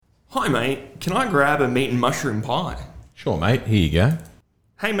Hi mate, can I grab a meat and mushroom pie? Sure, mate. Here you go.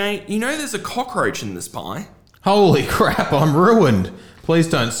 Hey mate, you know there's a cockroach in this pie? Holy crap, I'm ruined. Please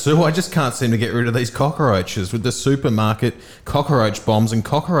don't sue. I just can't seem to get rid of these cockroaches with the supermarket cockroach bombs and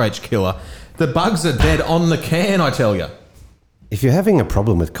cockroach killer. The bugs are dead on the can, I tell you. If you're having a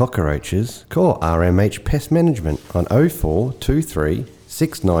problem with cockroaches, call RMH Pest Management on 0423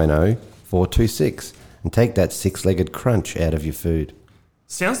 690 426 and take that six-legged crunch out of your food.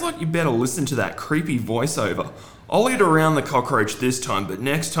 Sounds like you better listen to that creepy voiceover. I'll eat around the cockroach this time, but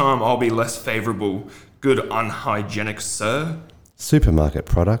next time I'll be less favourable. Good unhygienic, sir. Supermarket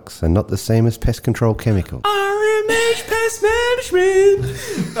products are not the same as pest control chemical. RMH Pest Management!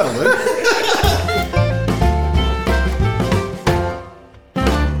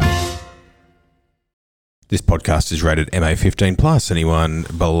 This podcast is rated MA15+. Anyone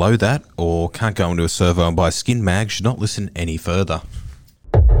below that or can't go into a servo and buy a skin mag should not listen any further.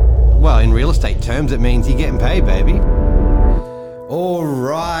 Well, in real estate terms, it means you're getting paid, baby. All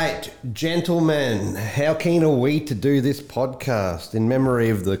right, gentlemen, how keen are we to do this podcast? In memory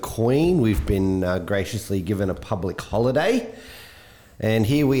of the Queen, we've been graciously given a public holiday. And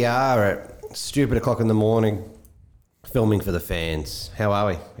here we are at stupid o'clock in the morning, filming for the fans. How are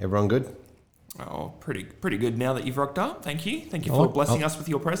we? Everyone good? Oh, pretty good now that you've rocked up. Thank you. Thank you for blessing us with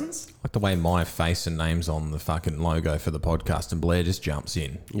your presence. I like the way my face and name's on the fucking logo for the podcast and Blair just jumps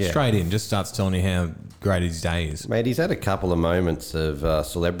in. Yeah. Straight in, just starts telling you how great his day is. Mate, he's had a couple of moments of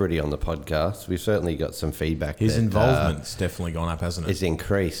celebrity on the podcast. We've certainly got some feedback. His involvement's definitely gone up, hasn't it? It's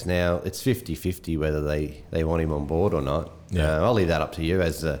increased. Now, it's 50-50 whether they want him on board or not. Yeah. I'll leave that up to you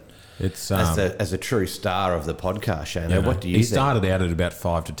as a true star of the podcast, Shane. What do you think? He started out at about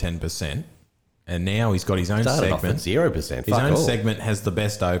 5 to 10%. And now he's got his own segment. Off at 0%. His own segment has the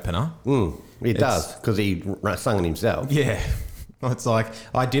best opener. He does, because he sung it himself. Yeah. It's like,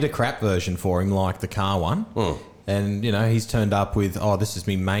 I did a crap version for him, like the car one. And, he's turned up with, this is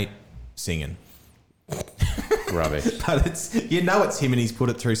me mate singing. Rubbish. But it's him and he's put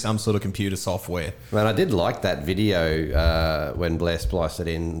it through some sort of computer software. Man, I did like that video when Blair spliced it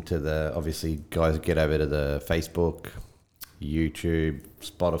into the, obviously, guys get over to the Facebook, YouTube,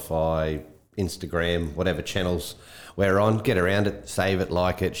 Spotify, Instagram, whatever channels we're on, get around it, save it,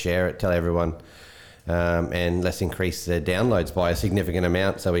 like it, share it, tell everyone, and let's increase the downloads by a significant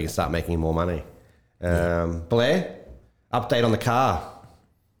amount so we can start making more money. Blair, update on the car.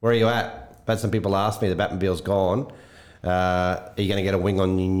 Where are you at? I've had some people ask me, the Batmobile's gone. Are you going to get a wing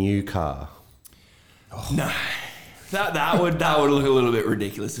on your new car? No. That would look a little bit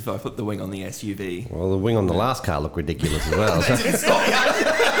ridiculous if I put the wing on the SUV. Well, the wing on the last car looked ridiculous as well.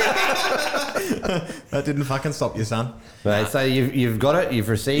 That didn't fucking stop you, son. Right, so you've got it, you've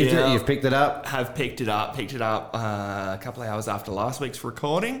received it, you've picked it up. Have picked it up a couple of hours after last week's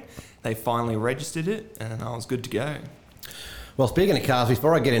recording. They finally registered it, and I was good to go. Well, speaking of cars,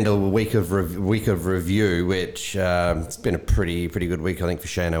 before I get into a week of review, which it's been a pretty good week, I think, for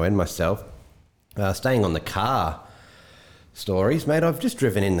Shano and myself. Staying on the car stories, mate, I've just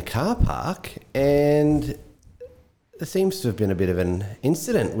driven in the car park and there seems to have been a bit of an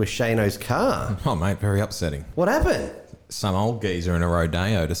incident with Shano's car. Oh, mate, very upsetting. What happened? Some old geezer in a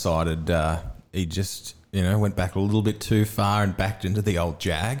Rodeo decided he just, went back a little bit too far and backed into the old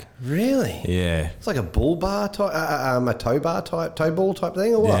Jag. Really? Yeah. It's like a bull bar type, a tow ball type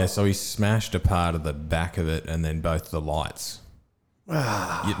thing or what? Yeah, so he smashed a part of the back of it and then both the lights.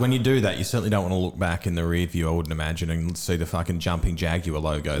 When you do that, you certainly don't want to look back in the rear view, I wouldn't imagine, and see the fucking jumping Jaguar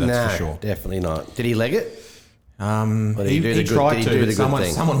logo, that's for sure. Definitely not. Did he leg it? He tried to.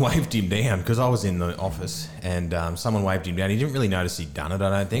 Someone waved him down because I was in the office and someone waved him down. He didn't really notice he'd done it, I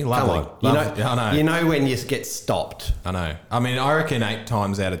don't think. Lovely. I know. You know when you get stopped. I know. I mean, I reckon 8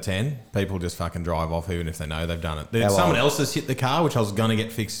 times out of 10, people just fucking drive off even if they know they've done it. Someone else has hit the car, which I was going to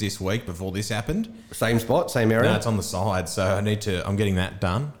get fixed this week before this happened. Same spot, same area? No, it's on the side, so I'm getting that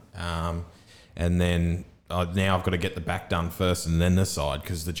done. And then now I've got to get the back done first and then the side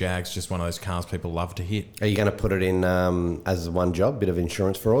because the Jag's just one of those cars people love to hit. Are you going to put it in as one job, bit of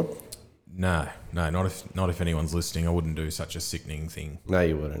insurance fraud? No, not if anyone's listening. I wouldn't do such a sickening thing. No,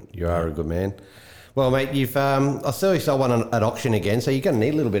 you wouldn't. You are a good man. Well, mate, you've I saw you sold one at auction again, so you're going to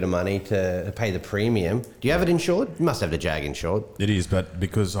need a little bit of money to pay the premium. Do you have it insured? You must have the Jag insured. It is, but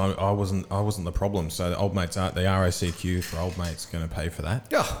because I wasn't the problem, so the old mates aren't the ROCQ for old mates going to pay for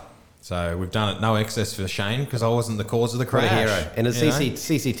that. Oh. So we've done it no excess for Shane because I wasn't the cause of the crash. What a hero. And it's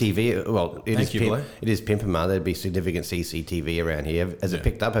CCTV, well, it is Pimpama. There'd be significant CCTV around here. Has it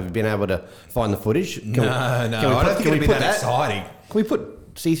picked up? Have you been able to find the footage? No, I don't think it'd be that exciting. Can we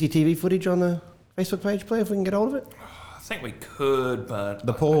put CCTV footage on the Facebook page, Blair, if we can get hold of it? think we could, but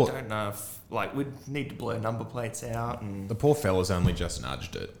The poor- I don't know if we'd need to blur number plates out and The poor fella's only just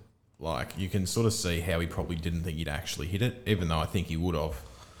nudged it. Like, you can sort of see how he probably didn't think he'd actually hit it, even though I think he would have.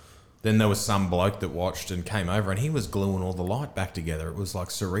 Then there was some bloke that watched and came over, and he was gluing all the light back together. It was like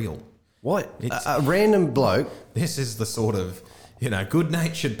surreal. What? A random bloke. This is the sort of,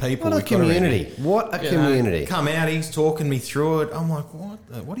 good-natured people. What a we've got around community. here. What a community. Come out, he's talking me through it. I'm like,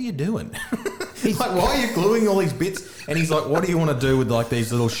 what are you doing? He's like, why are you gluing all these bits? And he's like, what do you want to do with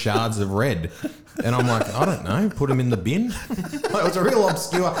these little shards of red? And I'm like, I don't know, put them in the bin. It was a real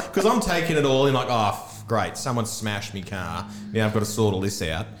obscure, because I'm taking it all in like, great, someone smashed me car. I've got to sort all this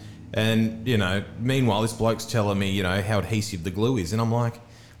out. And, meanwhile, this bloke's telling me, how adhesive the glue is. And I'm like,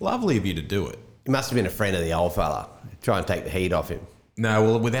 lovely of you to do it. He must have been a friend of the old fella. Try and take the heat off him. No,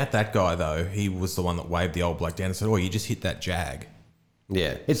 well, without that guy, though, he was the one that waved the old bloke down and said, you just hit that jag.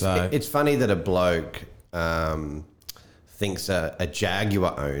 Yeah. It's funny that a bloke thinks a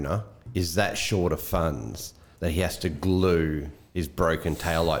Jaguar owner is that short of funds that he has to glue his broken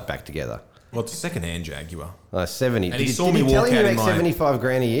taillight back together. Well, it's a second-hand Jaguar. 70. And did he you, saw did me he tell walk him out you in make my... 75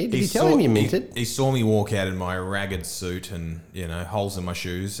 grand a year? Did he tell him you minted? He saw me walk out in my ragged suit and, holes in my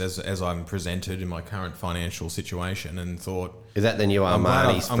shoes as I'm presented in my current financial situation and thought... Is that the new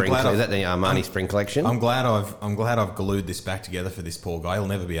Armani spring collection? I'm glad I've glued this back together for this poor guy. He'll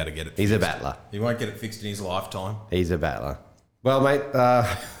never be able to get it fixed. He's a battler. He won't get it fixed in his lifetime. He's a battler. Well, mate,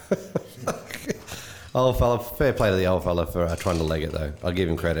 old fella, fair play to the old fella for trying to leg it, though. I'll give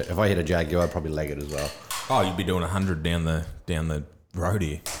him credit. If I hit a Jaguar, I'd probably leg it as well. Oh, you'd be doing 100 down the road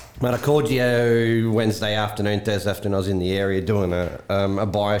here. Mate, I called you Thursday afternoon. I was in the area doing a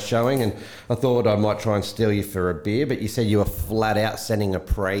buyer showing, and I thought I might try and steal you for a beer, but you said you were flat out sending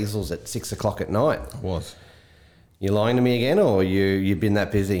appraisals at 6 o'clock at night. I was. You lying to me again, or you've been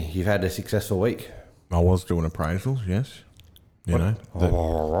that busy? You've had a successful week? I was doing appraisals, yes.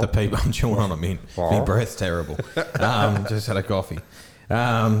 The people, I'm chewing on them in. My breath's terrible. Just had a coffee.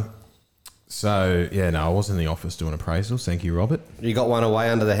 I was in the office doing appraisals. Thank you, Robert. You got one away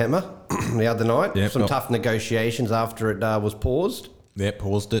under the hammer the other night. Yep, Some tough negotiations after it was paused. Yeah,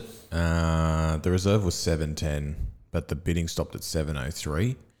 paused it. The reserve was 710, but the bidding stopped at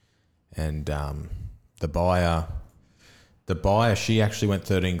 703. And the buyer, she actually went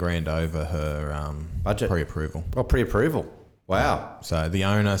 13 grand over her budget pre-approval. Oh, pre-approval. Wow. So the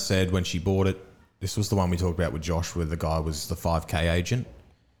owner said when she bought it, this was the one we talked about with Josh, where the guy was the 5K agent.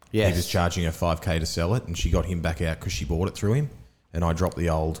 Yes. He was charging her 5K to sell it, and she got him back out because she bought it through him. And I dropped the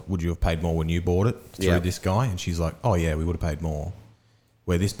old, would you have paid more when you bought it, through this guy? And she's like, oh, yeah, we would have paid more.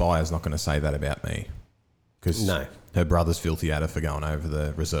 Where this buyer's not going to say that about me. Because her brother's filthy at her for going over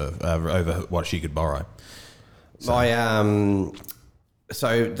the reserve, over what she could borrow. So,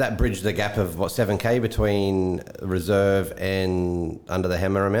 so that bridged the gap of, 7K between reserve and under the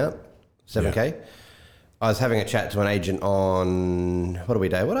hammer amount? 7K? Yeah. I was having a chat to an agent on, what are we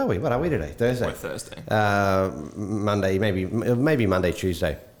today? Thursday. We're Thursday. Monday, maybe Monday,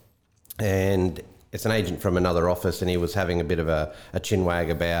 Tuesday. And it's an agent from another office, and he was having a bit of a chinwag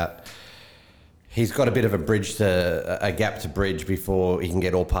about, he's got a bit of a gap to bridge before he can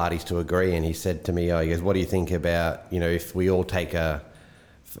get all parties to agree. And he said to me, he goes, what do you think about, if we all take it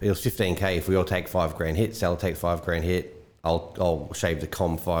was 15K, if we all take 5 grand hit, seller takes 5 grand hit, I'll shave the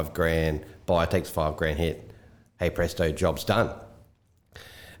com 5 grand, buyer takes 5 grand hit. Hey presto, job's done.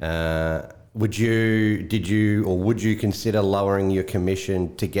 Would you consider lowering your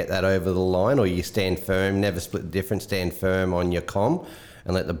commission to get that over the line, or you stand firm, never split the difference, stand firm on your com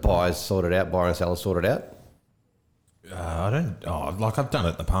and let the buyers sort it out, buyer and seller sort it out? I've done it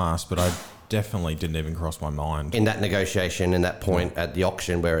in the past, but I definitely didn't even cross my mind. In that negotiation, in that point at the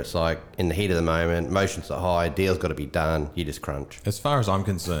auction where it's like in the heat of the moment, emotions are high, deal's got to be done, you just crunch. As far as I'm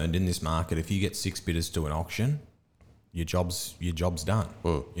concerned, in this market, if you get 6 bidders to an auction, your job's done.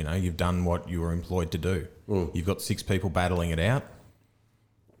 You've done what you were employed to do. You've got 6 people battling it out.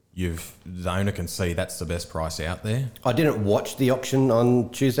 The owner can see that's the best price out there. I didn't watch the auction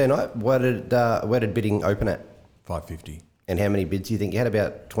on Tuesday night. Where did bidding open at? 550. And how many bids do you think you had?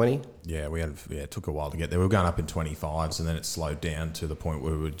 About 20? Yeah, it took a while to get there. We were going up in 25s, and then it slowed down to the point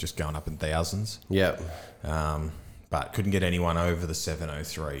where we were just going up in thousands. Yeah. But couldn't get anyone over the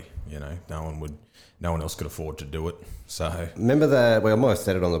 703. No one else could afford to do it. So remember I might have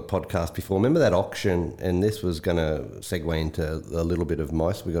said it on the podcast before. Remember that auction, and this was going to segue into a little bit of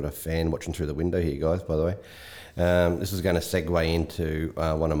mice. We got a fan watching through the window here, guys. By the way, this is going to segue into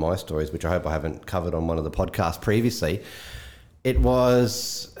one of my stories, which I hope I haven't covered on one of the podcasts previously. It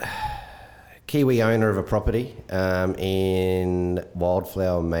was Kiwi owner of a property in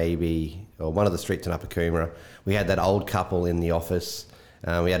Wildflower, maybe, or one of the streets in Upper Coomera, we had that old couple in the office.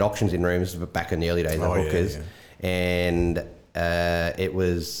 We had auctions in rooms back in the early days, the hookers. And it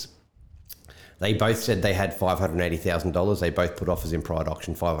was... They both said they had $580,000. They both put offers in private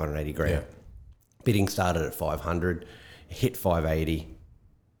auction, 580 grand. Yeah. Bidding started at 500, hit 580.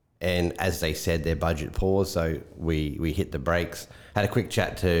 And as they said, their budget paused, so we hit the brakes. Had a quick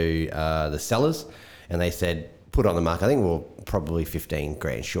chat to the sellers, and they said, put on the market. I think we were probably 15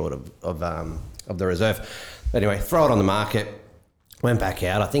 grand short of the reserve. Anyway, throw it on the market. Went back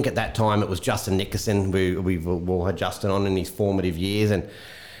out. I think at that time it was Justin Nickerson. We had Justin on in his formative years, and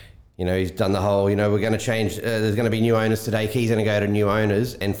he's done the whole, we're going to change, there's going to be new owners today, keys going to go to new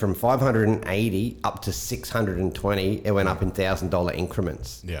owners, and from 580 up to 620, it went up in $1,000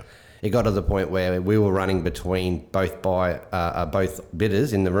 increments. Yeah. It got to the point where we were running between both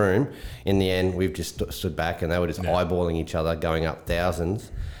bidders in the room. In the end, we've just stood back, and they were just eyeballing each other, going up thousands.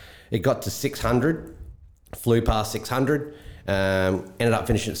 It got to 600, flew past 600, ended up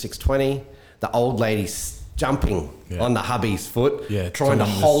finishing at 620. The old lady's jumping on the hubby's foot, trying to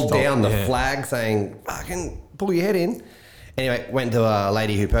hold down the flag, saying, fucking pull your head in. Anyway, went to a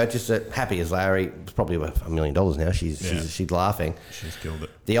lady who purchased it, happy as Larry. It's probably worth $1 million now. She's laughing. She's killed it.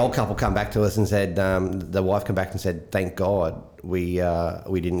 The old couple come back to us and said, the wife come back and said, thank God we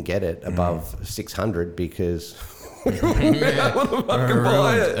didn't get it above 600 because we were able to fucking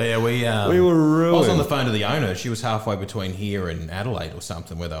buy it. Yeah, we were ruined. I was on the phone to the owner. She was halfway between here and Adelaide or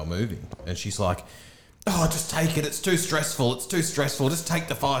something where they were moving. And she's like, oh, just take it. It's too stressful. Just take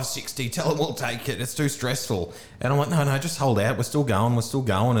the 560. Tell them we'll take it. It's too stressful. And I'm like, no, just hold out. We're still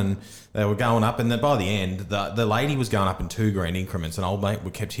going. And they were going up. And then by the end, the lady was going up in $2,000 increments. And old mate, we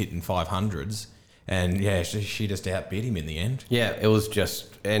kept hitting 500s. And yeah, she just outbid him in the end. Yeah, it was just,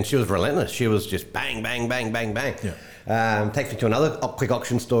 and she was relentless. She was just bang, bang, bang, bang, bang. Yeah. Takes me to another quick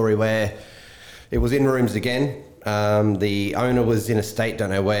auction story where it was in rooms again. The owner was in a state,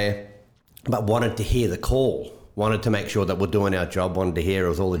 don't know where, but wanted to hear the call, wanted to make sure that we're doing our job, wanted to hear it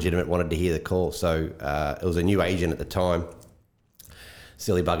was all legitimate, wanted to hear the call. So it was a new agent at the time.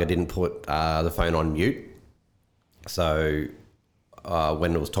 Silly bugger didn't put the phone on mute. So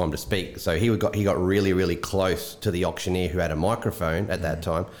when it was time to speak, so he got really, really close to the auctioneer who had a microphone at that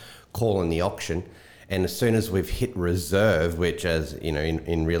time, calling the auction. And as soon as we've hit reserve, which as you know,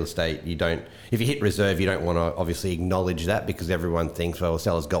 in real estate, if you hit reserve, you don't want to obviously acknowledge that because everyone thinks, well, the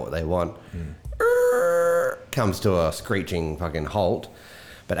seller's got what they want. Comes to a screeching fucking halt.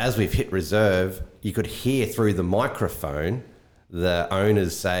 But as we've hit reserve, you could hear through the microphone the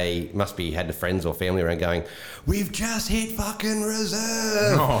owners say, must be had the friends or family around going, we've just hit fucking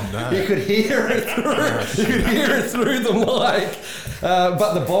reserve. Oh, no. You could hear it through the mic.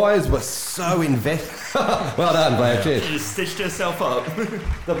 But the buyers were so invested. Well done, Blair. Cheers. You stitched yourself up.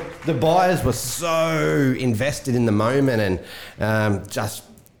 The buyers were so invested in the moment and just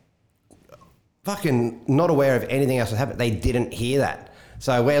fucking not aware of anything else that happened. They didn't hear that.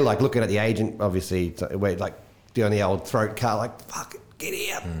 So we're like looking at the agent, obviously, we're like, doing the old throat cut, like, fuck,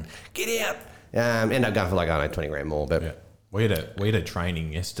 get out. End up going for like, 20 grand more. But yeah. We had a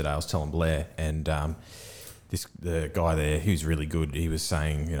training yesterday, I was telling Blair, and the guy there, who's really good, he was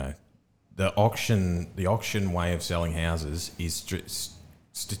saying, the auction way of selling houses is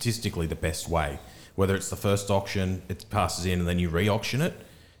statistically the best way. Whether it's the first auction, it passes in and then you re-auction it,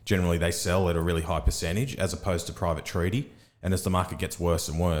 generally they sell at a really high percentage as opposed to private treaty. And as the market gets worse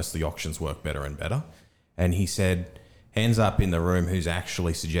and worse, the auctions work better and better. And he said, hands up in the room who's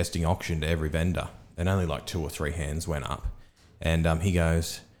actually suggesting auction to every vendor. And only like 2 or 3 hands went up. And he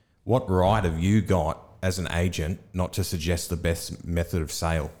goes, what right have you got as an agent not to suggest the best method of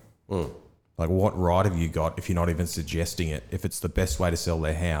sale? Like, what right have you got if you're not even suggesting it? If it's the best way to sell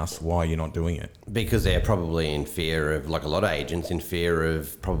their house, why are you not doing it? Because they're probably in fear of, like a lot of agents, in fear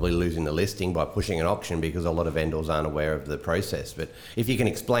of probably losing the listing by pushing an auction because a lot of vendors aren't aware of the process. But if you can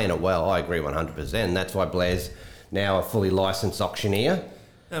explain it well, I agree 100%. That's why Blair's now a fully licensed auctioneer.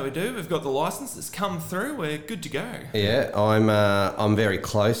 No, we do. We've got the license that's come through. We're good to go. Yeah, I'm very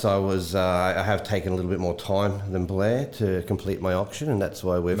close. I have taken a little bit more time than Blair to complete my auction, and that's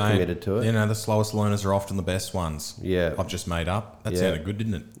why we've committed to it. The slowest learners are often the best ones. Yeah. I've just made up. That sounded good,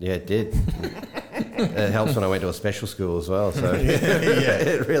 didn't it? Yeah, it did. It helps when I went to a special school as well, so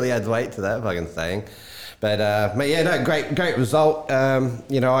it really adds weight to that fucking thing. But great result.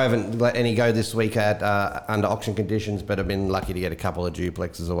 I haven't let any go this week at under auction conditions, but I've been lucky to get a couple of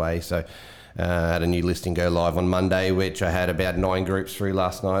duplexes away. So had a new listing go live on Monday, which I had about 9 groups through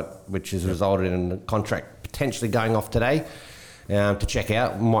last night, which has resulted in a contract potentially going off today to check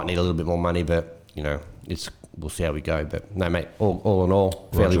out. Might need a little bit more money, but we'll see how we go. But no, mate, all in all,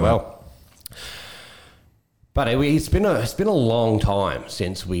 fairly well. But it's been a long time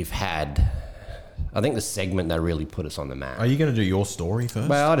since we've had, I think, the segment that really put us on the map. Are you going to do your story first?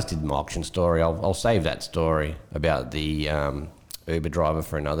 Well, I just did my auction story. I'll save that story about the Uber driver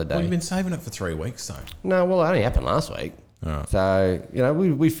for another day. Well, you've been saving it for 3 weeks, though. No, well, it only happened last week. Oh. So,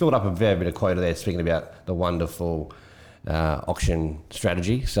 we filled up a fair bit of quota there speaking about the wonderful auction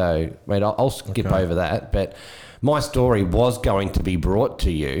strategy. So, mate, I'll skip over that. But my story was going to be brought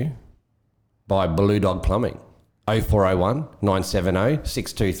to you by Blue Dog Plumbing. 0401 970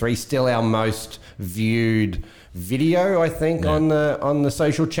 623. Still our most viewed video, I think, on the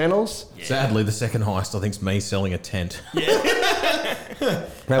social channels. Yeah. Sadly, the second highest, I think, is me selling a tent.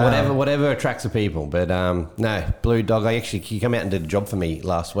 Whatever attracts the people. But no, Blue Dog, he came out and did a job for me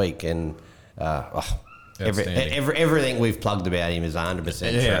last week, and everything we've plugged about him is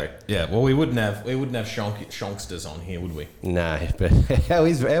 100% true. Yeah, well, we wouldn't have shonksters on here, would we? No, but how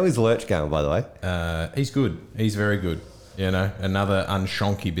is Lurch going, by the way? He's good. He's very good. Another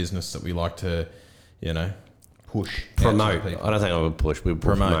unshonky business that we like to, push. Promote. I don't think I would push. We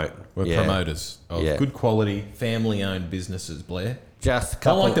promote. We're promoters of good quality, family-owned businesses, Blair. Just a Not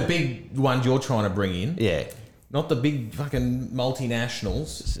couple. like the big ones you're trying to bring in. Yeah. Not the big fucking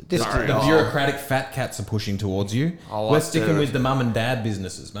multinationals. Sorry. The bureaucratic fat cats are pushing towards you. We're sticking with the mum and dad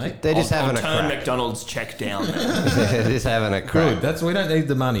businesses, mate. They're just having a turn crack. McDonald's check down. They're just having a crack. Good. We don't need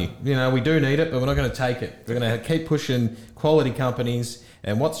the money. We do need it, but we're not going to take it. We're going to keep pushing quality companies.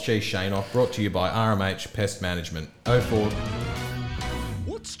 And what's cheese Shane off? Brought to you by RMH Pest Management. 04.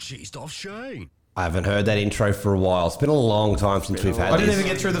 What's cheesed off Shane? I haven't heard that intro for a while. It's been a long time since we've had I this. didn't even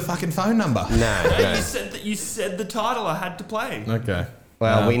get through the fucking phone number. No. You said the title. I had to play. Okay.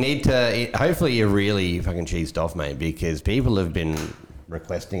 Well, we need to. Hopefully, you're really fucking cheesed off, mate, because people have been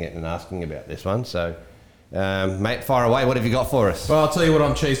requesting it and asking about this one. So, mate, fire away. What have you got for us? Well, I'll tell you what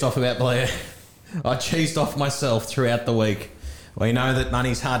I'm cheesed off about, Blair. I cheesed off myself throughout the week. We know that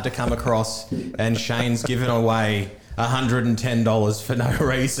money's hard to come across, and Shane's given away $110 for no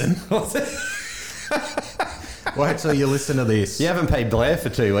reason. Wait till you listen to this. You haven't paid Blair for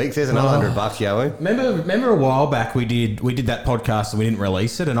 2 weeks. There's another $100, Yowie. Remember a while back we did that podcast and we didn't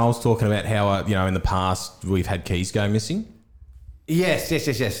release it, and I was talking about how in the past we've had keys go missing. Yes.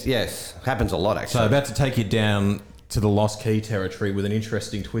 Happens a lot, actually. So about to take you down to the lost key territory with an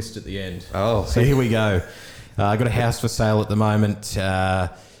interesting twist at the end. Oh, so here we go. I got a house for sale at the moment.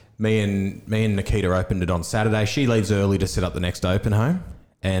 Me and Nikita opened it on Saturday. She leaves early to set up the next open home,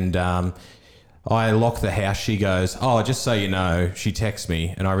 and I lock the house. She goes, "Oh, just so you know," she texts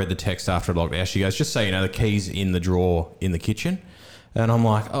me, and I read the text after I locked the house. She goes, "Just so you know, the key's in the drawer in the kitchen." And I'm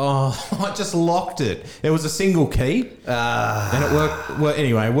like, "Oh, I just locked it." It was a single key, and it worked. Well,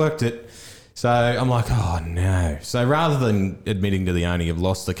 anyway, worked it. So I'm like, "Oh no!" So rather than admitting to the owner you've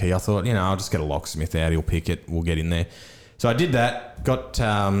lost the key, I thought, I'll just get a locksmith out. He'll pick it. We'll get in there. So I did that. Got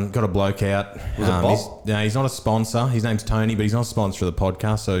a bloke out. Was it Bob? He's not a sponsor. His name's Tony, but he's not a sponsor of the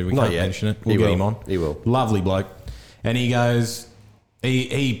podcast, so we can't mention it. We'll get him on. He will. Lovely bloke. And he goes,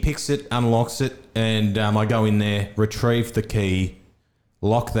 he picks it, unlocks it, and I go in there, retrieve the key,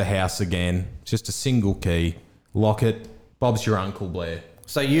 lock the house again. Just a single key. Lock it. Bob's your uncle, Blair.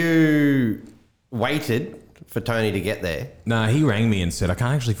 So you waited for Tony to get there? No, he rang me and said, I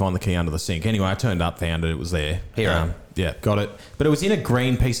can't actually find the key under the sink. Anyway, I turned up, found it was there. Hero. Yeah, got it. But it was in a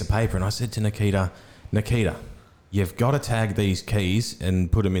green piece of paper, and I said to Nikita, you've got to tag these keys and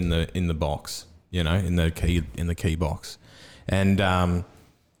put them in the box, in the key box. And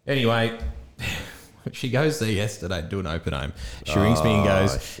anyway, she goes there yesterday to do an open home. She rings me and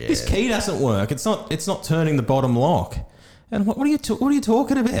goes, shit. "This key doesn't work. It's not turning the bottom lock." And what are you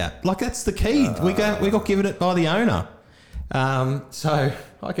talking about? Like, that's the key. We got given it by the owner. So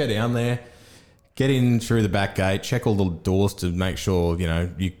I go down there, get in through the back gate, check all the doors to make sure, there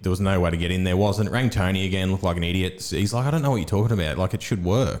was no way to get in. There wasn't. Rang Tony again, looked like an idiot. He's like, "I don't know what you're talking about. Like, it should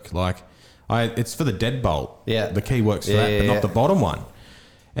work. Like, it's for the deadbolt. Yeah. The key works for that, but not the bottom one."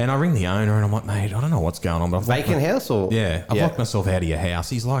 And I ring the owner and I'm like, "Mate, I don't know what's going on." But Vacant house or? Yeah, I've locked myself out of your house.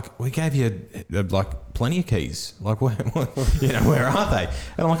 He's like, "We gave you plenty of keys. Like, where are they?" And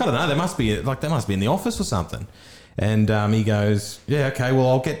I'm like, "I don't know. They must be in the office or something." And he goes, "Yeah, okay. Well,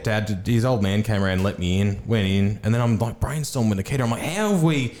 I'll get Dad to." His old man came around, and let me in, went in, and then I'm like brainstorming with Nikita. I'm like, "How have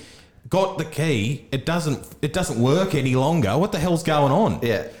we got the key? It doesn't work any longer. What the hell's going on?"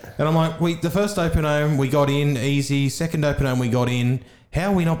 Yeah. And I'm like, the first open home we got in easy. Second open home we got in. How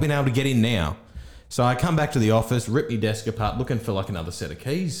have we not been able to get in now? So I come back to the office, rip my desk apart, looking for like another set of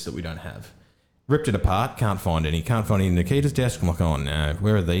keys that we don't have. Ripped it apart, can't find any. Can't find any in Nikita's desk. I'm like, "Oh no,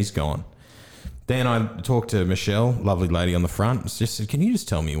 where are these gone?" Then I talked to Michelle, lovely lady on the front. Just said, "Can you just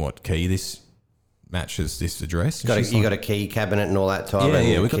tell me what key this matches this address. You got a key cabinet and all that type. Yeah,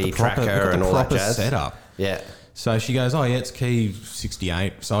 and we got key the proper, tracker and all that jazz. setup. Yeah. So she goes, oh yeah, it's key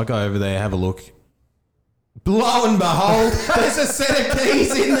 68. So I go over there, have a look. Lo and behold, there's a set of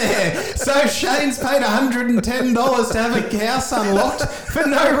keys in there. So Shane's paid $110 to have a house unlocked for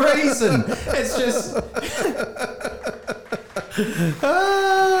no reason. It's just...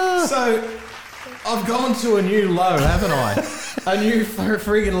 So I've gone to a new low, haven't I? A new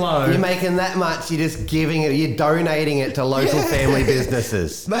friggin' low. You're making that much, you're just giving it, you're donating it to local family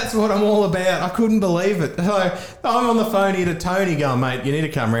businesses. That's what I'm all about. I couldn't believe it. So I'm on the phone here to Tony going, mate, you need to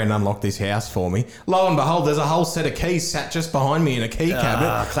come around and unlock this house for me. Lo and behold, there's a whole set of keys sat just behind me in a key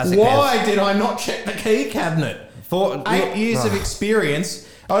cabinet. Classic Why did I not check the key cabinet? 8 years of experience.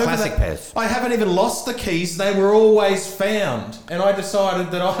 Classic Pez. I haven't even lost the keys. They were always found. And I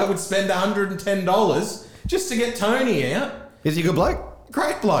decided that I would spend $110 just to get Tony out. Is he a good bloke?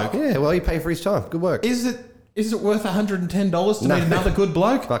 Great bloke. Yeah, well, you pay for his time. Good work. Is it worth $110 to meet another good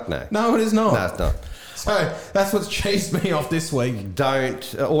bloke? Fuck no. No, it is not. No, it's not. So that's what's cheesed me off this week.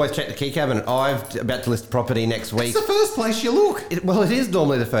 Don't always check the key cabinet. I'm about to list property next week. It's the first place you look. It is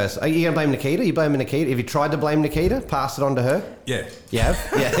normally the first. Are you going to blame Nikita? You blaming Nikita? Have you tried to blame Nikita? Pass it on to her? Yeah. You have?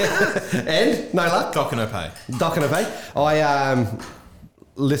 Yeah. And? No luck? Docking her pay. Docking her pay. I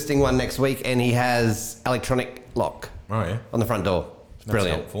listing one next week and he has electronic lock. Oh, yeah. On the front door. It's That's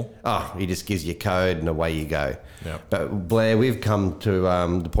brilliant. helpful. Oh, he just gives you a code and away you go. Yep. But Blair, we've come to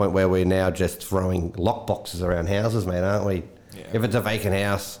the point where we're now just throwing lock boxes around houses, mate, aren't we? Yeah. If it's a vacant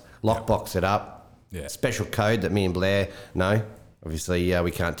house, lock box it up. Yeah. Special code that me and Blair know. Obviously,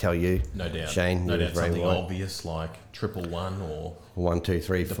 we can't tell you. No doubt. Shane, No you're doubt very something white. obvious like 111 or 1, 2,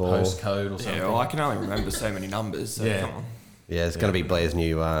 3, the 4. postcode or something. Yeah, well, I can only remember so many numbers. So Yeah. come on. Yeah, it's going to be Blair's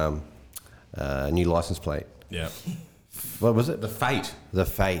new license plate. Yeah. What was it? The Fate. The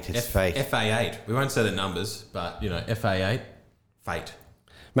Fate. It's Fate. FA8. We won't say the numbers, but, FA8, Fate.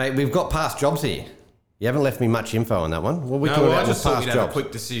 Mate, we've got past jobs here. You haven't left me much info on that one. What are we No, talking well, I about just with thought past we'd have a jobs?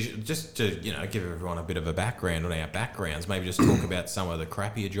 quick decision, just to, give everyone a bit of a background on our backgrounds. Maybe just talk about some of the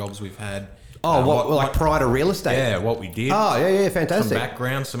crappier jobs we've had. Oh, like prior to real estate? Yeah, what we did. Oh, yeah, Some fantastic.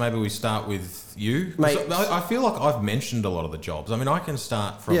 background, so maybe we start with you. 'Cause Mate. I feel like I've mentioned a lot of the jobs. I mean, I can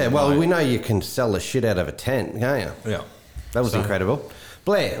start from... Yeah, well, we know you can sell the shit out of a tent, can't you? Yeah. That was So- incredible.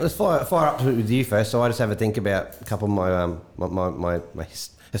 Blair, let's fire up with you first. So I just have a think about a couple of my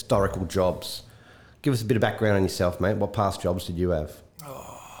historical jobs. Give us a bit of background on yourself, mate. What past jobs did you have?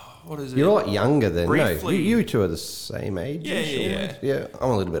 What is it? You're a lot younger than... Briefly- No, you two are the same age. Yeah. Yeah, I'm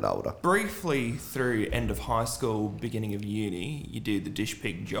a little bit older. Briefly through end of high school, beginning of uni, you do the dish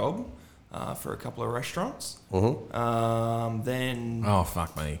pig job for a couple of restaurants. Mm-hmm. Then Oh,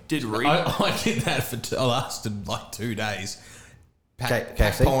 fuck me. did I did that for... I lasted like 2 days. Pack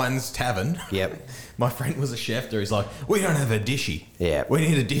KFC? Pines Tavern. Yep. My friend was a chef there. He's like, we don't have a dishy. Yeah. We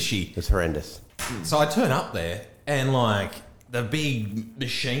need a dishy. It's horrendous. So I turn up there and like the big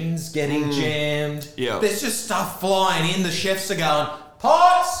machines getting jammed. Yeah. There's just stuff flying in. The chefs are going,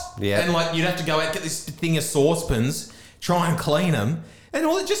 pots! Yeah. And like you'd have to go out, get this thing of saucepans, try and clean them. And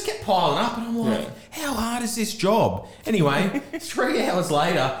all it just kept piling up. And I'm like, how hard is this job? Anyway, 3 hours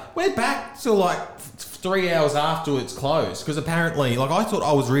later, we're back to like 3 hours after it's closed. Because apparently, like I thought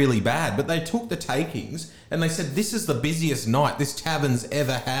I was really bad, but they took the takings and they said, this is the busiest night this tavern's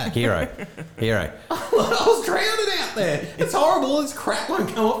ever had. Hero. I was drowning out there. It's horrible. This crap won't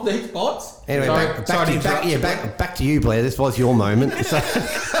come off these pots. Anyway, Sorry to interrupt you, back to you, Blair. This was your moment. So,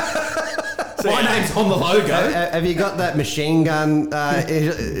 My name's on the logo. have you got that machine gun?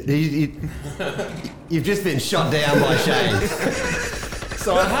 You've just been shot down by Shane.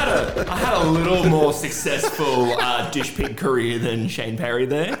 So I had a little more successful dish pig career than Shane Perry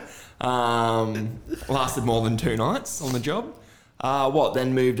there. Lasted more than 2 nights on the job.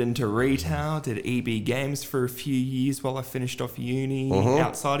 Then moved into retail, did EB Games for a few years while I finished off uni,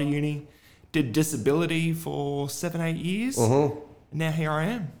 outside of uni. Did disability for 7-8 years. And now here I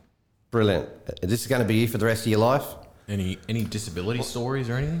am. Brilliant. This is going to be you for the rest of your life? Any disability stories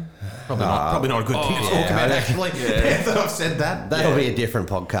or anything? Probably not a good thing to talk about, actually. Yeah. That I've said that. That'll be a different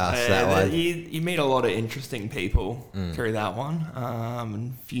podcast, that one. You meet a lot of interesting people through that one.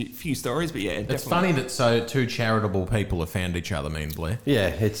 And few stories, but yeah, It's definitely. funny that two charitable people have found each other, me and Blair. Yeah,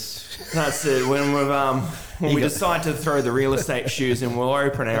 it's... That's it. When we decide to throw the real estate shoes in, we'll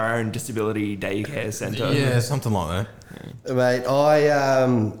open our own disability daycare centre. Yeah, something like that. Mate,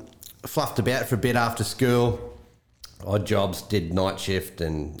 I fluffed about for a bit after school. Odd jobs, did night shift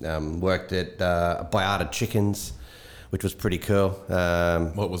and worked at Bayada Chickens, which was pretty cool.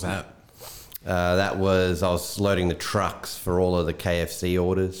 What was that? That was, I was loading the trucks for all of the KFC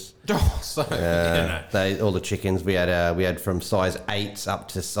orders. Oh, so All the chickens we had from size 8s up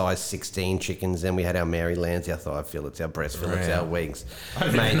to size 16 chickens. Then we had our Marylands, our thigh fillets, our breast fillets, our wings. I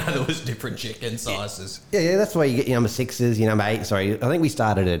didn't even know there was different chicken sizes. Yeah, that's why you get your number 6s, your number 8. Sorry, I think we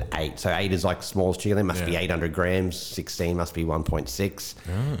started at 8. So 8 is like smallest chicken. They must be 800 grams. 16 must be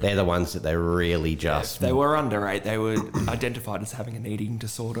 1.6. They're the ones that they really just. If they were under 8, they were identified as having an eating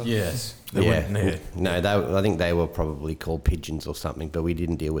disorder. Yes. I think they were probably called pigeons or something, but we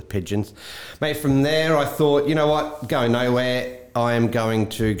didn't deal with pigeons. Mate, from there I thought, you know what, going nowhere, I am going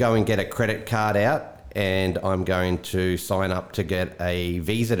to go and get a credit card out and I'm going to sign up to get a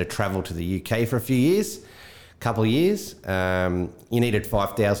visa to travel to the UK for a few years, couple of years. You needed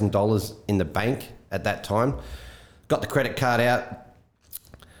 $5,000 in the bank at that time. Got the credit card out,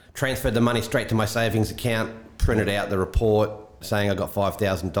 transferred the money straight to my savings account, printed out the report saying I got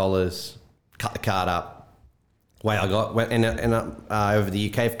 $5,000, cut the card up. Went over the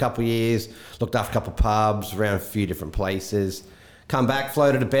UK for a couple of years, looked after a couple of pubs, around a few different places. Come back,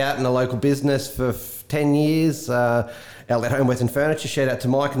 floated about in a local business for 10 years. Outlet Home Western Furniture, shout out to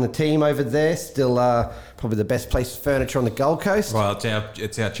Mike and the team over there. Still probably the best place for furniture on the Gold Coast. Well,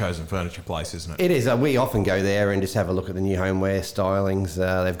 it's our chosen furniture place, isn't it? It is. We often go there and just have a look at the new homeware stylings.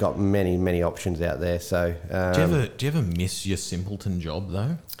 They've got many options out there. So, do you ever miss your simpleton job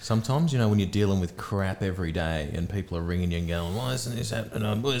though? Sometimes, when you're dealing with crap every day and people are ringing you and going, "Why isn't this happening?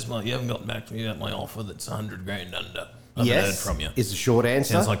 You haven't got back to me about my offer that's 100 grand under." I've heard from you. Is the short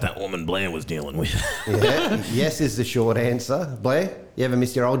answer. Sounds like that woman Blair was dealing with. Yes is the short answer. Blair, you ever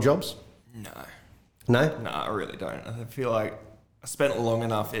miss your old jobs? No? No, I really don't. I feel like I spent long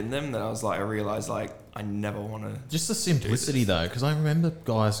enough in them that I realised I never want to. Just the simplicity though, because I remember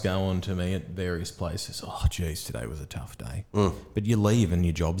guys going to me at various places, "Oh geez, today was a tough day." But you leave and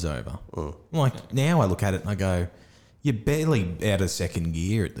your job's over. Like now I look at it and I go, you're barely out of second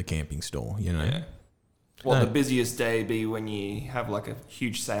gear at the camping store, Yeah. The busiest day be when you have like a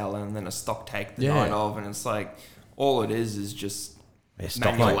huge sale and then a stock take the night of, and it's like all it is just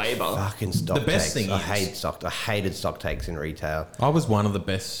manual labour. Fucking stock the best takes. thing I hated stock takes in retail. I was one of the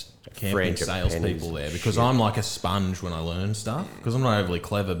best camping salespeople there because I'm like a sponge when I learn stuff because I'm not overly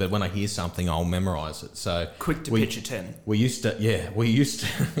clever, but when I hear something, I'll memorise it. So quick to pitch a 10. We used to.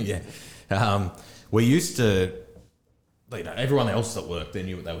 Everyone else that worked, they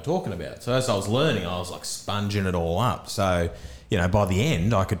knew what they were talking about. So as I was learning, I was like sponging it all up. So, by the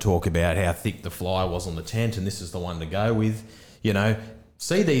end, I could talk about how thick the fly was on the tent, and this is the one to go with.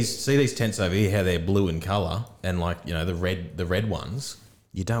 See these tents over here, how they're blue in colour, and the red ones.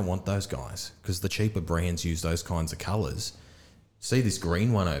 You don't want those guys because the cheaper brands use those kinds of colours. See this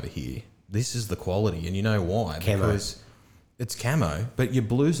green one over here. This is the quality, and you know why? Camo. Because it's camo, but your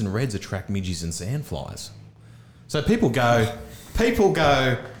blues and reds attract midges and sandflies. So people go, thank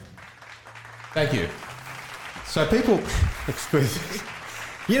you. So people,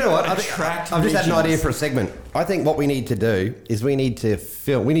 you know what? I've just had an idea for a segment. I think what we need to do is we need to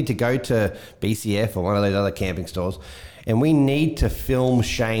go to BCF or one of those other camping stores and we need to film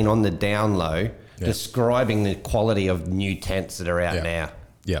Shane on the down low describing the quality of new tents that are out now.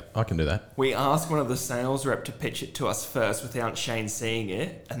 Yeah, I can do that. We ask one of the sales rep to pitch it to us first without Shane seeing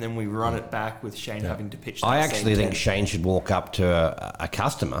it, and then we run it back with Shane having to pitch. I actually think Shane should walk up to a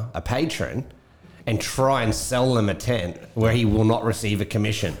customer, a patron, and try and sell them a tent where he will not receive a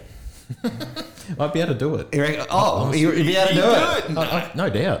commission. I'd be able to do it. You'd be able to do it? No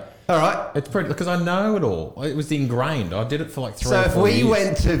doubt. All right. It's pretty, because I know it all. It was ingrained. I did it for like 3 or 4 years. So if we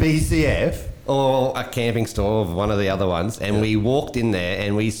went to BCF or a camping store or one of the other ones and we walked in there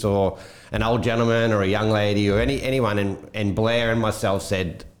and we saw an old gentleman or a young lady or anyone and Blair and myself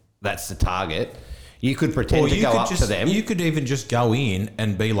said, that's the target, you could pretend to go up to them. You could even just go in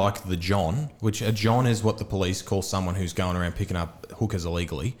and be like the John, which a John is what the police call someone who's going around picking up hookers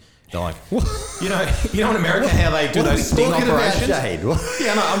illegally. They're like, you know in America how they do those sting operations?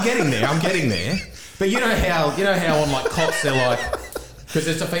 Yeah, no, I'm getting there. But you know how on like cops they're like, because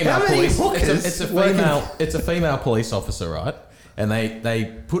it's a female police, it's a female police officer, right? And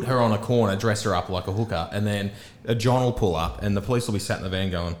they put her on a corner, dress her up like a hooker, and then a John will pull up, and the police will be sat in the van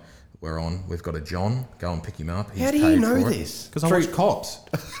going, we've got a John, go and pick him up. How do you know this? Because I watch cops.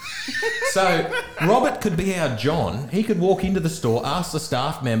 So Robert could be our John. He could walk into the store, ask the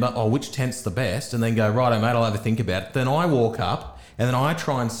staff member, which tent's the best, and then go, righto mate, I'll have a think about it. Then I walk up and then I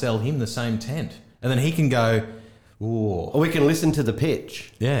try and sell him the same tent. And then he can go, ooh. Or we can listen to the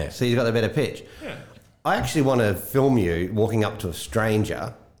pitch. Yeah. So you've got the better pitch. Yeah. I actually want to film you walking up to a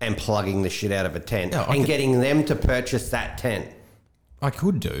stranger and plugging the shit out of a tent and getting them to purchase that tent. I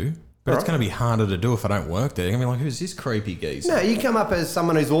could do. But it's going to be harder to do if I don't work there. I'm going to be like, who's this creepy geezer? No, you come up as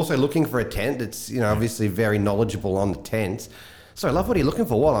someone who's also looking for a tent. That's obviously very knowledgeable on the tents. So, love, what are you looking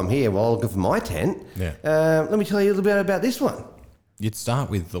for while I'm here? Well, I'm looking for my tent. Yeah. Let me tell you a little bit about this one. You'd start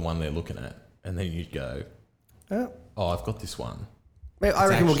with the one they're looking at, and then you'd go, Oh. I've got this one. Well, I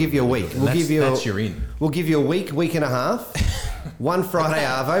reckon we'll give you a week. That's your in. We'll give you a week and a half. One Friday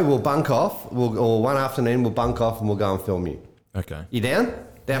arvo, we'll bunk off. Or one afternoon, we'll bunk off and we'll go and film you. Okay. You down?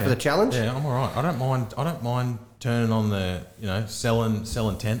 Down for the challenge? Yeah, I'm all right. I don't mind turning on the,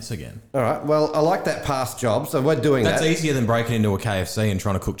 selling tents again. All right. Well, I like that past job, so we're doing That's that. easier than breaking into a KFC and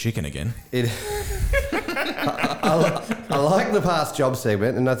trying to cook chicken again. I like the past job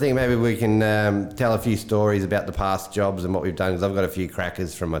segment, and I think maybe we can tell a few stories about the past jobs and what we've done, because I've got a few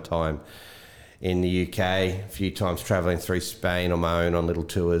crackers from my time in the UK, a few times travelling through Spain on my own on little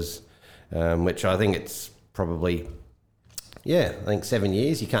tours, which I think it's probably... I think 7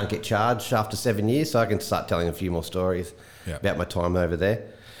 years. You can't get charged after 7 years, so I can start telling a few more stories about my time over there.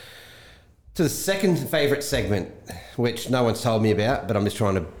 To the second favourite segment, which no one's told me about, but I'm just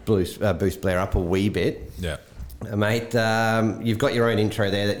trying to boost Blair up a wee bit. Yeah. Mate, you've got your own intro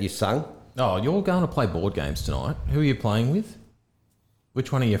there that you sung. Oh, you're going to play board games tonight. Who are you playing with?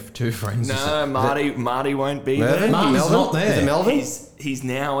 Which one of your two friends is No, it? Marty won't be Melvin? there. Marty's Melvin? not there. Is it Melvin? He's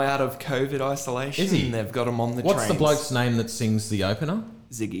now out of COVID isolation. Is he? And they've got him on the What's the trains. bloke's name that sings the opener?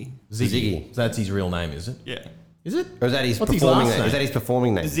 Ziggy. Ziggy. That's his real name, is it? Yeah. Is it? Or is that his What's performing last name? Is that his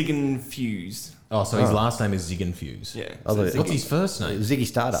performing name? Ziggin Fuse. Oh, so his last name is Ziggenfuse. Yeah. Oh, So the- What's Ziggy. his first name? Ziggy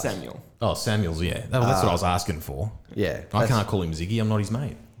Stardust. Samuel. Oh, Samuel's, yeah. That's what I was asking for. Yeah. I can't call him Ziggy. I'm not his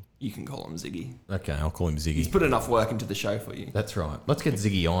mate. You can call him Ziggy. Okay, I'll call him Ziggy. He's put enough work into the show for you. That's right. Let's get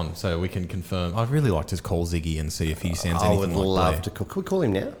Ziggy on so we can confirm. I'd really like to call Ziggy and see if he sounds I would anything like love Blair. to call. Could we call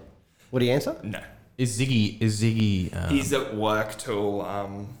him now? Would he answer? No. Is Ziggy? He's at work till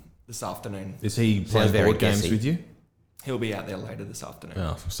this afternoon. Is he playing very board games guessy. with you? He'll be out there later this afternoon.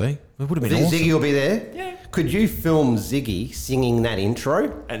 Oh, see, it would have been Think awesome. Ziggy will be there? Yeah. Could you film Ziggy singing that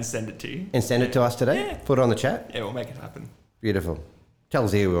intro And send it to you. and send it to us today? Yeah. Put it on the chat? Yeah, we'll make it happen. Beautiful. Tell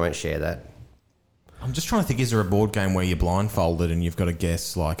Ziggy we won't share that. I'm just trying to think. Is there a board game where you're blindfolded and you've got to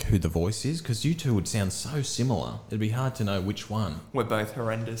guess like who the voice is? Because you two would sound so similar. It'd be hard to know which one. We're both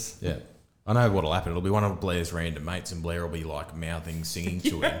horrendous. Yeah. I know what'll happen. It'll be one of Blair's random mates, and Blair will be like mouthing, singing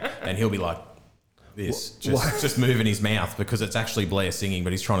to him, and he'll be like this, just moving his mouth because it's actually Blair singing,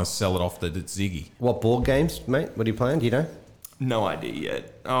 but he's trying to sell it off that it's Ziggy. What board games, mate? What are you playing? Do you know? No idea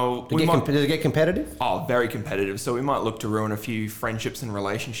yet. Oh, Does it get competitive? very competitive. So we might look to ruin a few friendships and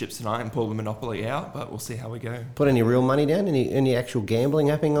relationships tonight and pull the Monopoly out, but we'll see how we go. Put any real money down? Any actual gambling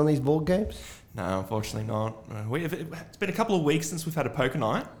happening on these board games? No, unfortunately not. It's been a couple of weeks since we've had a poker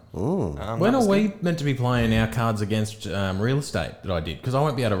night. Ooh. When are we meant to be playing our cards against real estate that I did? Because I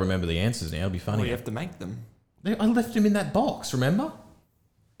won't be able to remember the answers now. It'll be funny. We have to make them. I left them in that box, remember?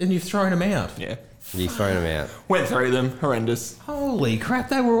 And you've thrown them out. Yeah. You've thrown them out. Went through them. Horrendous. Holy crap,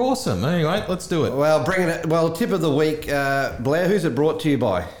 they were awesome. Anyway, let's do it. Well, bringing it. Well, tip of the week, Blair. Who's it brought to you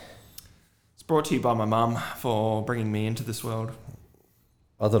by? It's brought to you by my mum for bringing me into this world.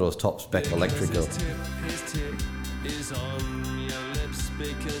 I thought it was Top Spec Electrical. His tip is on your lips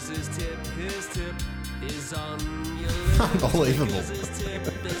because his tip is on your lips. Unbelievable. Because his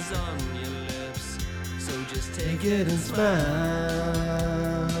tip is on your lips. So just take it and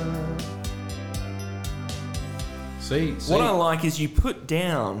smile. See, What I like is you put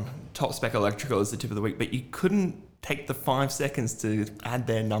down Top Spec Electrical as the tip of the week, but you couldn't take the 5 seconds to add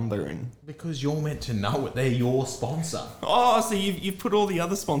their number in. because you're meant to know it. They're your sponsor. Oh, so you've put all the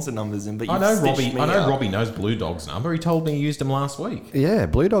other sponsor numbers in, but you've I know stitched Robbie. me I know up. Robbie knows Blue Dog's number. He told me he used him last week. Yeah,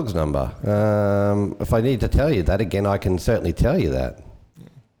 Blue Dog's number. If I need to tell you that again, I can certainly tell you that.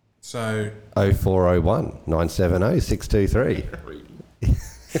 So 0401 970 623.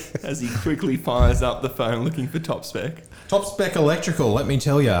 As he quickly fires up the phone looking for Top Spec. Top Spec Electrical. Let me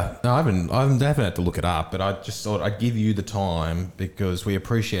tell you, I haven't had to look it up, but I just thought I'd give you the time because we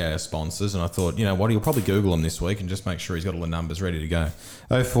appreciate our sponsors, and I thought, you know what, he'll probably Google them this week and just make sure he's got all the numbers ready to go.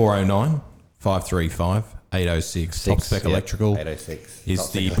 0409 535 806. Top Spec Electrical 806.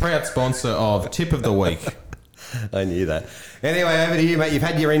 is the proud sponsor of Tip of the Week. I knew that. Anyway, over to you, mate. You've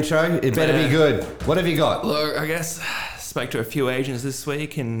had your intro. It better be good. What have you got? Look, I guess spoke to a few agents this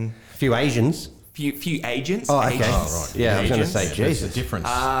week and A few Asians. few agents. Oh, okay. Agents. Oh, right. Yeah, I was going to Agents. say, There's a Jesus. difference.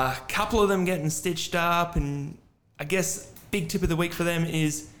 A couple of them getting stitched up, and I guess big tip of the week for them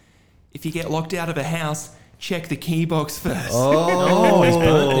is if you get locked out of a house, check the key box first. Oh, he's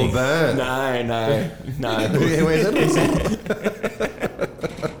burning. burn. No. Where's it?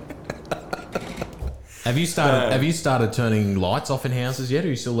 Have you started turning lights off in houses yet, or are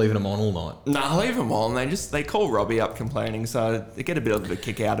you still leaving them on all night? No, I leave them on. They call Robbie up complaining, so they get a bit of a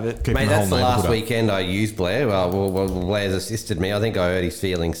kick out of it. Keeping Mate, the that's the whole last neighbourhood up. weekend I used Blair. Well, Blair's assisted me. I think I hurt his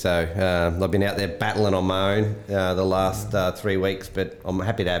feelings. So I've been out there battling on my own the last 3 weeks, but I'm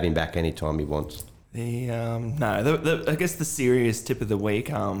happy to have him back anytime he wants. I guess the serious tip of the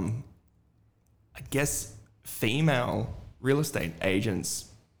week, I guess female real estate agents,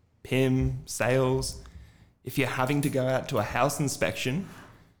 PIM, sales, if you're having to go out to a house inspection,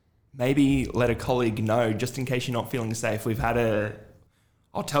 maybe let a colleague know just in case you're not feeling safe.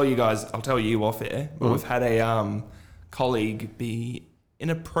 I'll tell you off air, but we've had a colleague be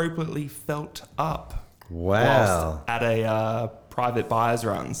inappropriately felt up Wow. whilst at a private buyer's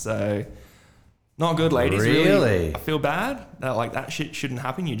run. So not good, ladies. Really? I feel bad. That shit shouldn't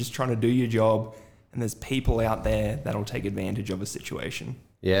happen. You're just trying to do your job, and there's people out there that'll take advantage of a situation.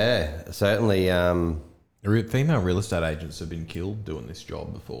 Yeah, certainly. Female real estate agents have been killed doing this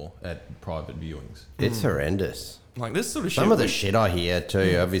job before at private viewings. It's horrendous. Like this sort of shit. Some of the shit I hear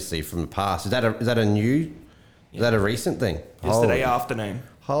too, obviously from the past. Is that a new? Is that a recent thing? Yesterday afternoon.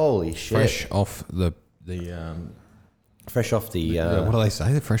 Holy shit! Fresh off the Fresh off the. what do they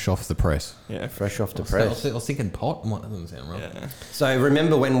say? They're fresh off the press. Yeah. Fresh off the I press. was thinking pot. That doesn't sound right. Yeah. So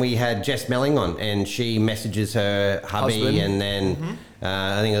remember when we had Jess Melling on, and she messages her hubby, Husband. and then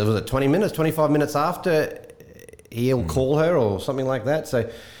I think it was 20 minutes, 25 minutes after, he'll call her or something like that. So,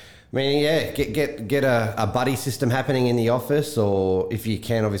 I mean, yeah, get a buddy system happening in the office, or if you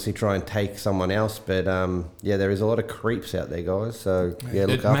can, obviously try and take someone else. But yeah, there is a lot of creeps out there, guys. So yeah,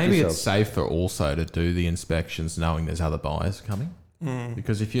 look after Maybe yourself. it's safer also to do the inspections knowing there's other buyers coming.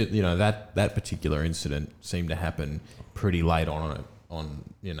 Because if that particular incident seemed to happen pretty late on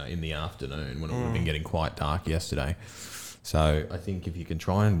in the afternoon when it would have been getting quite dark yesterday. So I think if you can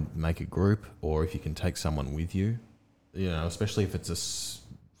try and make a group, or if you can take someone with you, especially if it's a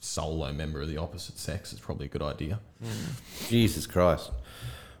solo member of the opposite sex, it's probably a good idea. Jesus Christ.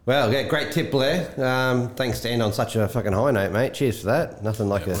 Well, yeah, great tip, Blair. Thanks to end on such a fucking high note, mate. Cheers for that. Nothing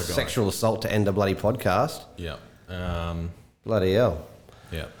like a what a guy. sexual assault to end a bloody podcast. Yeah. Bloody hell.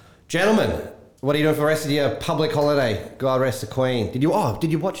 Yeah. Gentlemen, what are you doing for the rest of your public holiday? God rest the Queen. Did you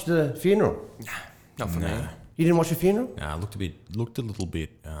watch the funeral? Not for me. You didn't watch the funeral? Nah, looked a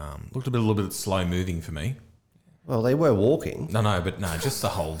little bit slow moving for me. Well, they were walking. No, just the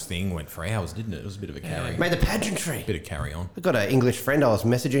whole thing went for hours, didn't it? It was a bit of a carry. Made the pageantry. Bit of carry on. I got an English friend I was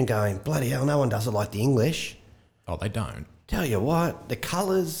messaging going, bloody hell, no one does it like the English. Oh, they don't. Tell you what, the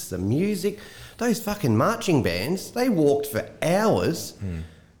colours, the music, those fucking marching bands, they walked for hours.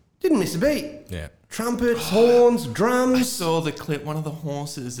 Didn't miss a beat. Yeah. Trumpets, horns, I drums. saw the clip. One of the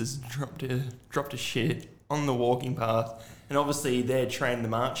horses has dropped a shit on the walking path, and obviously they're trained to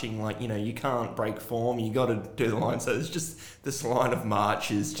marching. You can't break form. You got to do the line. So it's just this line of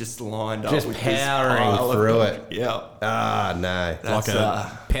march is just lined up, Just with powering this pile of through them. it. Yeah, Ah, no. that's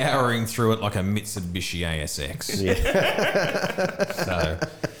Powering through it like a Mitsubishi ASX. So,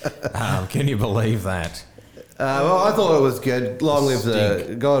 can you believe that? Well, I thought it was good. Long live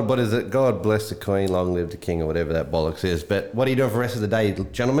the God. What is it? God bless the Queen. Long live the King, or whatever that bollocks is. But what are you doing for the rest of the day,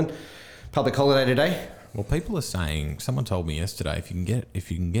 gentlemen? Public holiday today. Well, people are saying. Someone told me yesterday if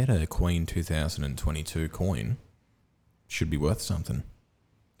you can get a Queen 2022 coin, should be worth something.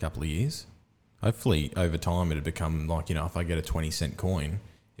 A couple of years. Hopefully, over time, it'll become like if I get a 20-cent coin,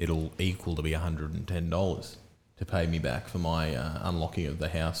 it'll equal to be $110 to pay me back for my unlocking of the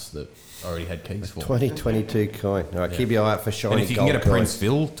house that I already had keys for. 2022 coin. All right, keep your eye out for shiny And if you can gold get a coins. Prince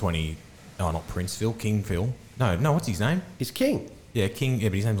Phil not Prince Phil, King Phil. No, what's his name? He's king. Yeah, King. Yeah,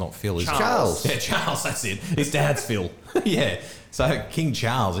 but his name's not Phil. Is Charles. Yeah, Charles. That's it. His dad's Phil. Yeah. So King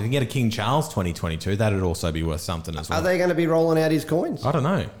Charles. If you can get a King Charles 2022, that'd also be worth something as well. Are they going to be rolling out his coins? I don't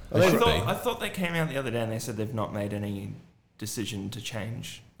know. They should be. I thought they came out the other day and they said they've not made any decision to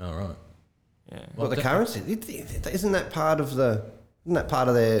change. All right. Yeah. What the currency? Isn't that part of the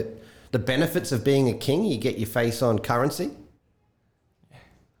benefits of being a king? You get your face on currency.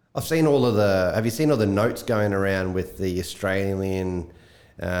 I've seen all of the. Have you seen all the notes going around with the Australian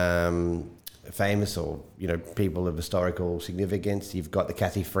famous or people of historical significance? You've got the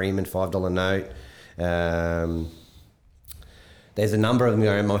Kathy Freeman $5 note. There's a number of them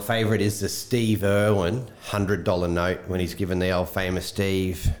going. My favourite is the Steve Irwin $100 note when he's given the old famous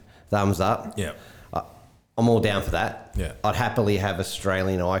Steve thumbs up. Yeah. I'm all down for that. Yeah. I'd happily have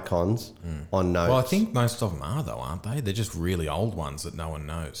Australian icons on notes. Well, I think most of them are though, aren't they? They're just really old ones that no one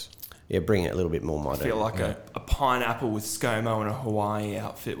knows. Yeah, bring it a little bit more I modern. feel like a pineapple with ScoMo and a Hawaii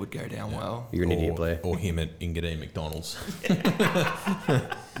outfit would go down well. You're an idiot, Blair. Or him at Engadine McDonald's.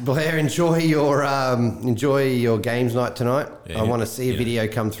 Blair, enjoy your games night tonight. Yeah, I want to see a video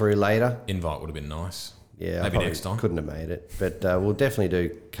come through later. Invite would have been nice. Yeah, maybe next time. Couldn't have made it, but we'll definitely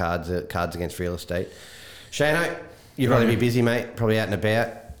do cards against real estate. Shano, you'd probably be busy, mate. Probably out and about.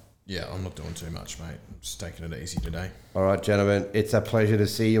 Yeah, I'm not doing too much, mate. I'm just taking it easy today. All right, gentlemen. It's a pleasure to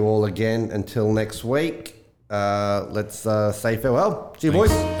see you all again. Until next week, let's say farewell. See you,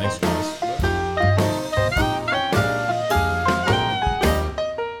 boys. Thanks, guys.